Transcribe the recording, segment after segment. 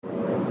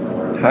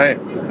Hi,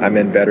 I'm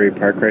in Battery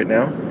Park right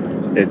now.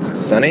 It's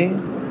sunny,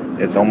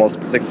 it's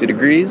almost 60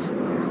 degrees,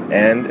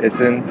 and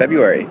it's in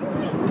February.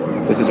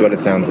 This is what it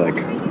sounds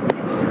like.